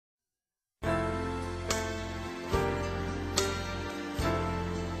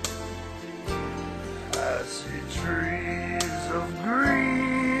trees of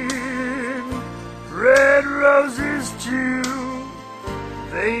green, red roses too.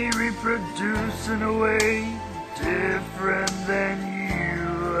 They reproduce in a way different than you.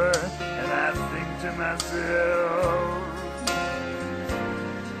 And I think to myself,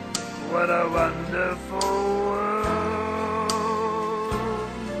 what a wonderful world.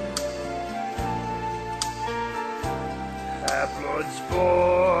 Haploid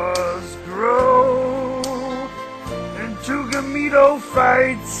spores grow into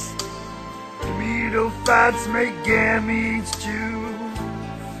gametophytes. Gametophytes make gametes to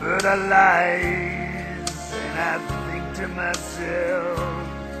fertilize. And I think to myself,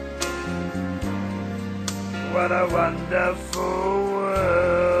 what a wonderful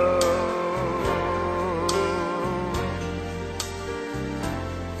world.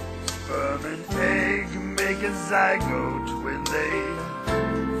 Sperm and egg make a zygote when they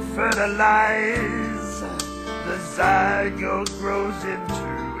fertilize. The zygote grows into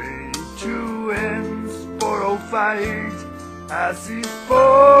a two-end sporophyte. I see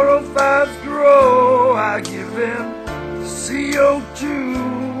sporophytes grow, I give them CO2.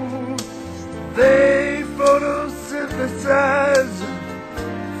 They photosynthesize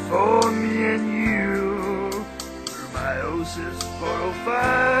for me and you. Through meiosis,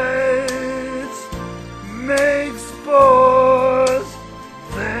 sporophytes make spores.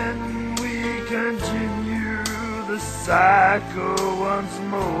 Then we continue the cycle once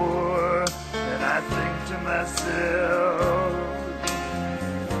more. And I think to myself,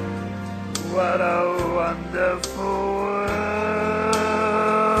 what a wonderful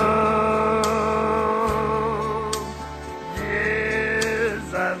world.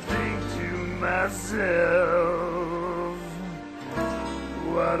 Yes, I think to myself,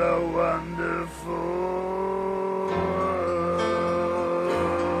 what a wonderful